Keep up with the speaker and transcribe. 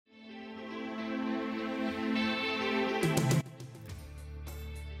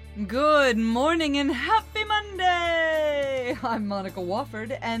Good morning and happy Monday! I'm Monica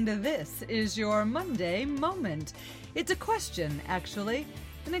Wofford, and this is your Monday Moment. It's a question, actually,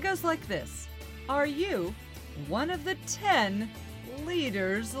 and it goes like this. Are you one of the 10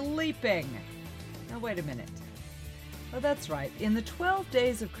 leaders leaping? Now, wait a minute. Oh, that's right. In the 12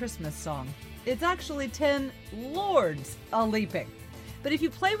 Days of Christmas song, it's actually 10 lords a-leaping. But if you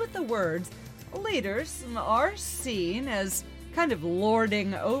play with the words, leaders are seen as kind of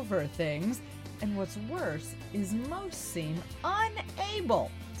lording over things, and what's worse is most seem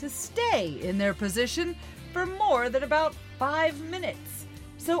unable to stay in their position for more than about 5 minutes.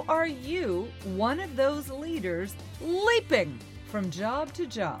 So are you one of those leaders leaping from job to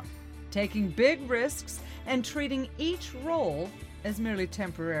job, taking big risks and treating each role as merely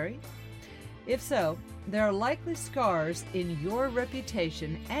temporary? If so, there are likely scars in your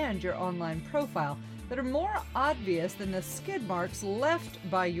reputation and your online profile that are more obvious than the skid marks left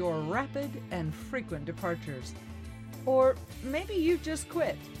by your rapid and frequent departures. Or maybe you've just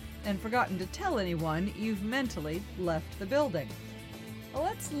quit and forgotten to tell anyone you've mentally left the building. Well,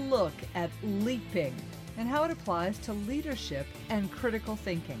 let's look at leaping and how it applies to leadership and critical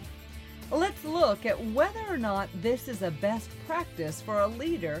thinking. Let's look at whether or not this is a best practice for a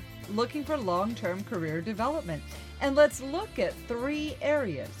leader looking for long-term career development. And let's look at 3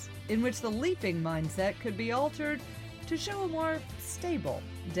 areas in which the leaping mindset could be altered to show a more stable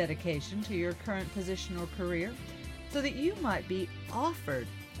dedication to your current position or career, so that you might be offered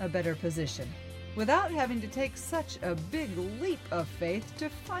a better position without having to take such a big leap of faith to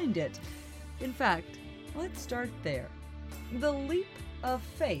find it. In fact, let's start there. The leap of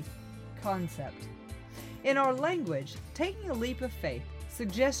faith concept. In our language, taking a leap of faith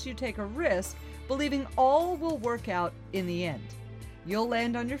suggests you take a risk believing all will work out in the end. You'll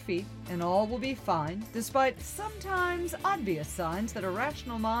land on your feet and all will be fine, despite sometimes obvious signs that a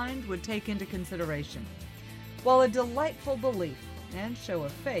rational mind would take into consideration. While a delightful belief and show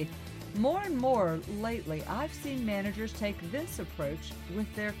of faith, more and more lately I've seen managers take this approach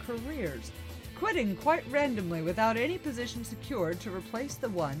with their careers, quitting quite randomly without any position secured to replace the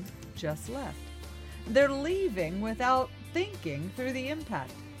one just left. They're leaving without thinking through the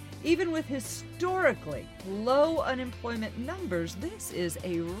impact. Even with historically low unemployment numbers, this is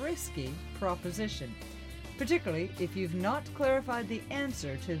a risky proposition, particularly if you've not clarified the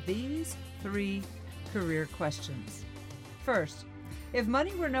answer to these 3 career questions. First, if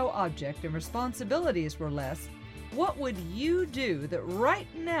money were no object and responsibilities were less, what would you do that right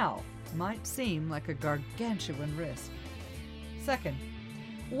now might seem like a gargantuan risk? Second,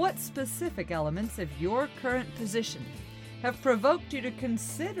 what specific elements of your current position have provoked you to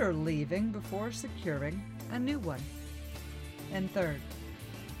consider leaving before securing a new one? And third,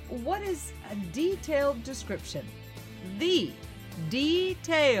 what is a detailed description, the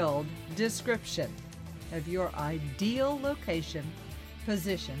detailed description of your ideal location,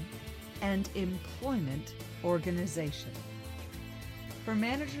 position, and employment organization? For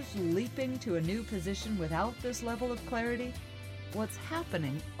managers leaping to a new position without this level of clarity, what's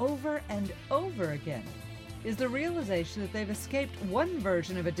happening over and over again is the realization that they've escaped one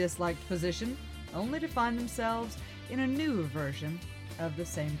version of a disliked position only to find themselves in a new version of the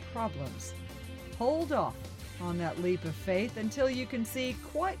same problems. Hold off on that leap of faith until you can see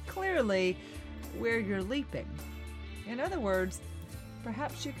quite clearly where you're leaping. In other words,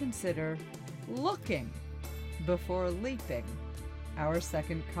 perhaps you consider looking before leaping, our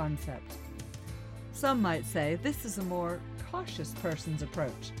second concept. Some might say this is a more cautious person's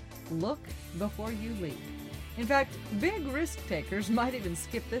approach. Look before you leap. In fact, big risk takers might even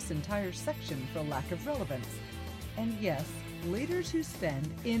skip this entire section for lack of relevance. And yes, leaders who spend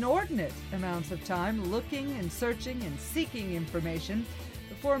inordinate amounts of time looking and searching and seeking information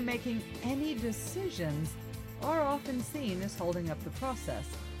before making any decisions are often seen as holding up the process.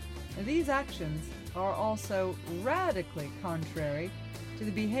 And these actions are also radically contrary to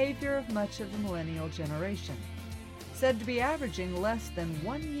the behavior of much of the millennial generation, said to be averaging less than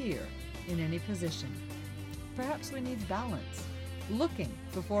 1 year in any position. Perhaps we need balance. Looking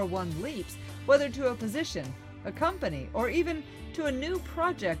before one leaps, whether to a position, a company, or even to a new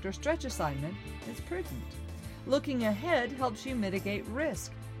project or stretch assignment, is prudent. Looking ahead helps you mitigate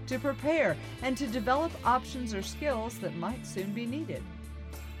risk, to prepare, and to develop options or skills that might soon be needed.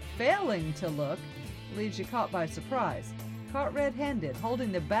 Failing to look leaves you caught by surprise, caught red-handed,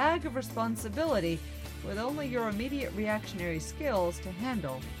 holding the bag of responsibility with only your immediate reactionary skills to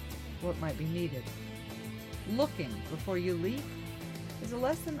handle what might be needed. Looking before you leap is a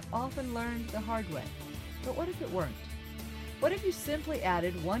lesson often learned the hard way. But what if it weren't? What if you simply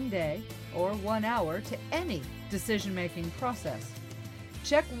added 1 day or 1 hour to any decision-making process?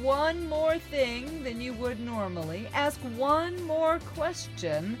 check one more thing than you would normally, ask one more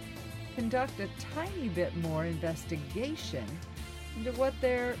question, conduct a tiny bit more investigation into what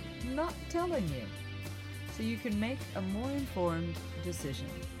they're not telling you, so you can make a more informed decision.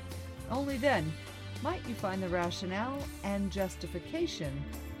 Only then might you find the rationale and justification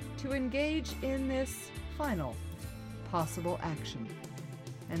to engage in this final possible action.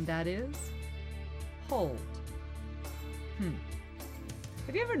 And that is hold.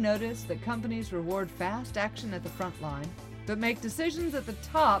 Have you ever noticed that companies reward fast action at the front line, but make decisions at the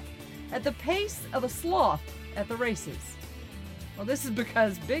top at the pace of a sloth at the races? Well, this is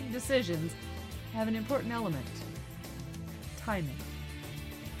because big decisions have an important element: timing.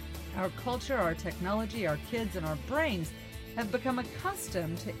 Our culture, our technology, our kids, and our brains have become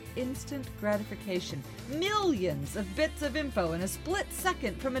accustomed to instant gratification. Millions of bits of info in a split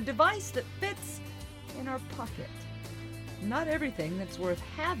second from a device that fits in our pocket. Not everything that's worth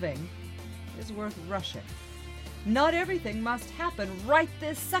having is worth rushing. Not everything must happen right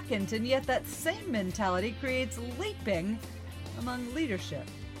this second, and yet that same mentality creates leaping among leadership.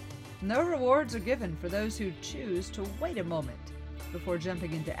 No rewards are given for those who choose to wait a moment before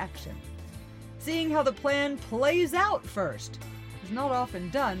jumping into action. Seeing how the plan plays out first is not often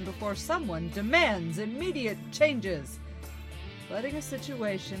done before someone demands immediate changes. Letting a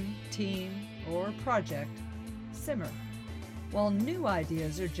situation, team, or project simmer while new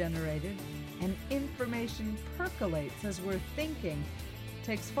ideas are generated and information percolates as we're thinking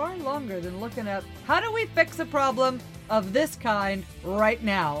takes far longer than looking up how do we fix a problem of this kind right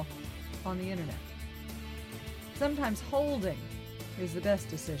now on the internet. Sometimes holding is the best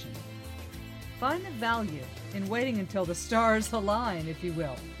decision. Find the value in waiting until the stars align, if you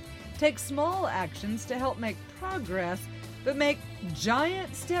will. Take small actions to help make progress, but make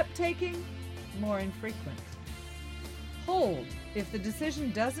giant step-taking more infrequent. Hold if the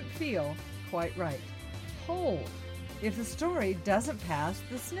decision doesn't feel quite right. Hold if the story doesn't pass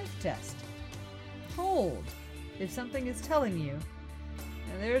the sniff test. Hold if something is telling you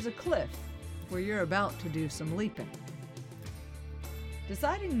and there's a cliff where you're about to do some leaping.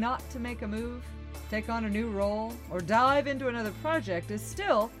 Deciding not to make a move, take on a new role, or dive into another project is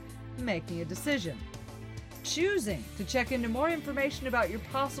still making a decision. Choosing to check into more information about your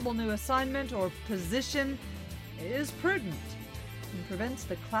possible new assignment or position is prudent and prevents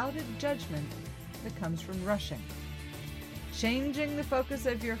the clouded judgment that comes from rushing. Changing the focus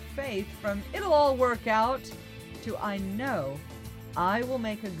of your faith from "it'll all work out" to "I know I will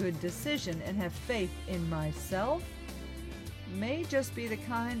make a good decision and have faith in myself" may just be the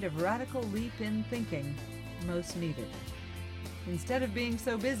kind of radical leap in thinking most needed. Instead of being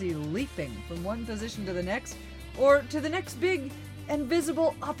so busy leaping from one position to the next, or to the next big and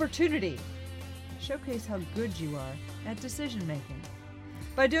visible opportunity, showcase how good you are at decision making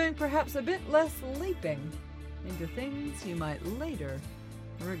by doing perhaps a bit less leaping into things you might later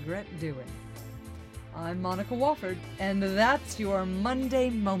regret doing. I'm Monica Wofford, and that's your Monday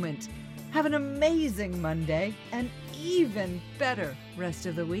Moment. Have an amazing Monday, an even better rest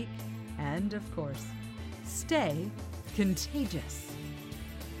of the week, and of course, stay contagious.